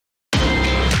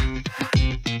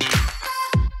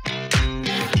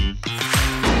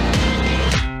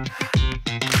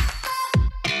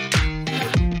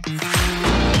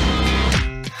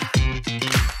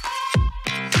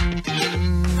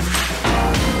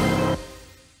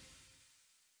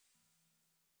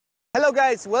Hello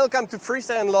guys, welcome to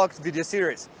Freestyle Unlocked video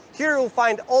series. Here you'll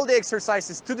find all the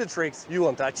exercises to the tricks you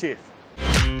want to achieve.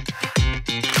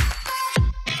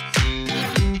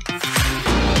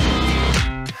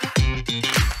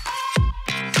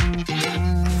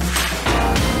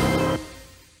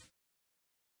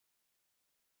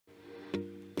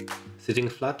 Sitting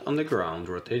flat on the ground,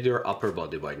 rotate your upper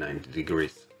body by 90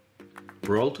 degrees.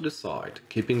 Roll to the side,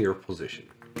 keeping your position.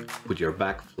 Put your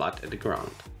back flat at the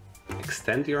ground.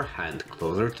 Extend your hand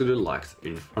closer to the legs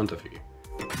in front of you.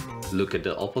 Look at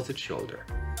the opposite shoulder.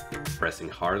 Pressing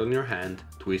hard on your hand,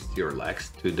 twist your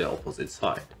legs to the opposite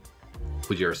side.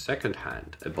 Put your second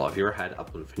hand above your head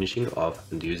upon finishing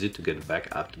off and use it to get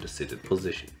back up to the seated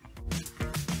position.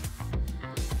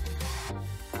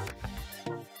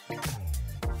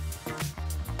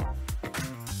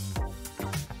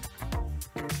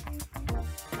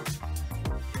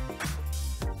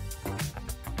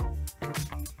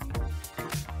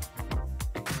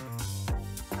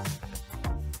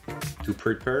 To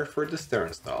prepare for the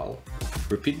stern stall,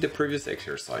 repeat the previous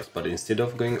exercise, but instead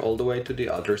of going all the way to the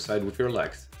other side with your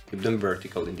legs, keep them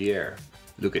vertical in the air.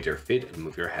 Look at your feet and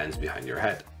move your hands behind your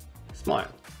head. Smile.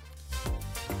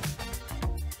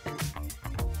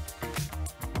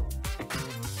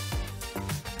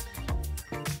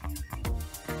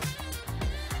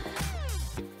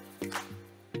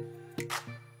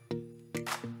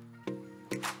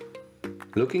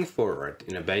 Looking forward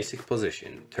in a basic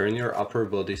position, turn your upper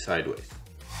body sideways.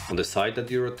 On the side that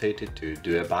you rotate it to,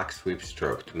 do a back sweep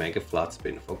stroke to make a flat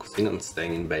spin, focusing on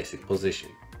staying in basic position.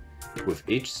 With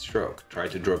each stroke, try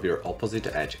to drop your opposite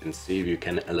edge and see if you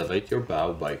can elevate your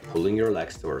bow by pulling your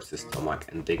legs towards the stomach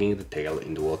and digging the tail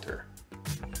in the water.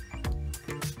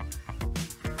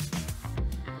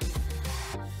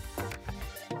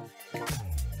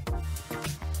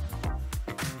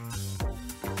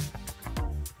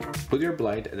 Put your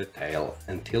blade at the tail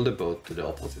and tilt the boat to the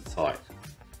opposite side.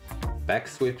 Back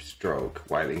sweep stroke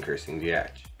while increasing the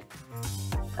edge.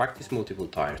 Practice multiple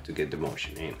times to get the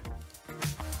motion in.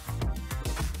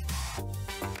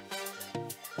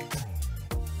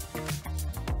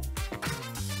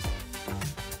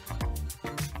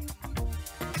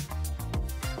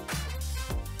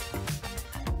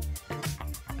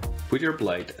 Put your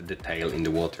blade at the tail in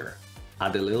the water.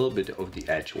 Add a little bit of the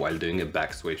edge while doing a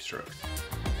back sweep stroke.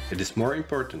 It is more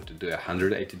important to do a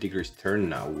 180 degrees turn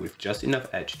now with just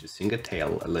enough edge to sink a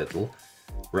tail a little,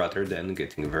 rather than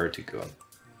getting vertical.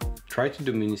 Try to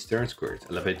do mini stern squirts,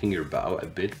 elevating your bow a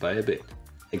bit by a bit.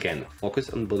 Again,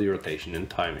 focus on body rotation and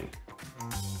timing.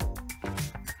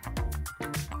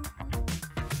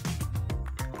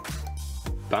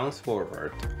 Bounce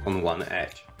forward on one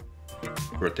edge.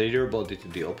 Rotate your body to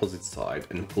the opposite side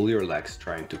and pull your legs,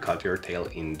 trying to cut your tail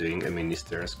in, doing a mini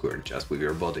stern squirt just with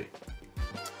your body.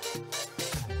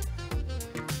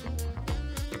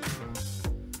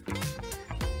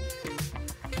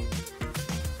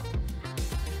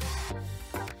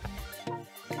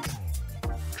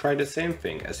 Try the same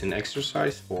thing as in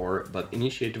exercise 4, but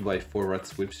initiated by forward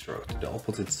sweep stroke to the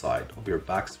opposite side of your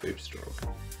back sweep stroke.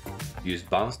 Use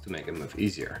bounce to make a move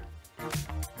easier.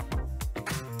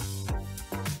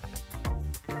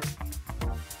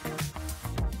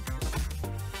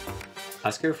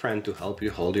 Ask your friend to help you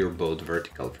hold your boat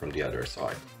vertical from the other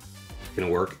side. You can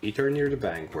work either near the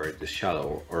bank where it is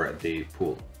shallow or at the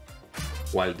pool.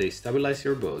 While they stabilize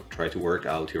your boat, try to work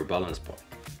out your balance point.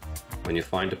 When you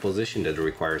find a position that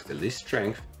requires the least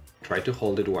strength, try to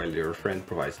hold it while your friend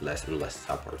provides less and less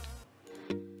support.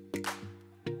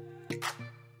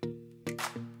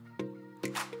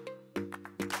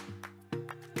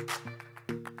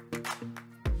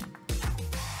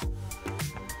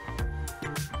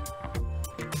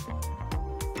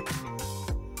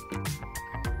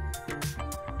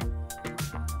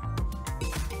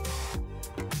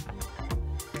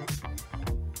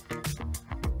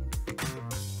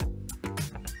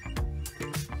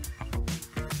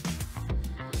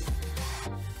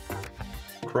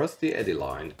 Cross the eddy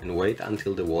line and wait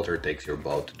until the water takes your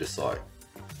boat to the side.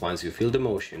 Once you feel the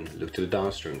motion, look to the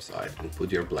downstream side and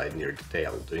put your blade near the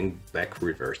tail, doing back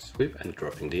reverse sweep and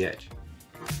dropping the edge.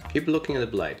 Keep looking at the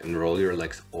blade and roll your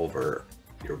legs over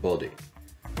your body.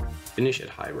 Finish at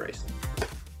high raise.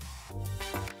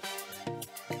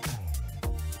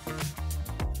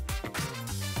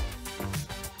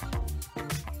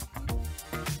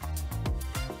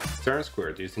 Stern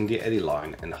squirt using the eddy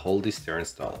line and hold the stern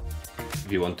stall.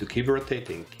 If you want to keep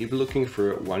rotating, keep looking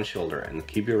through one shoulder and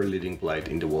keep your leading blade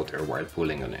in the water while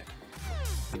pulling on it.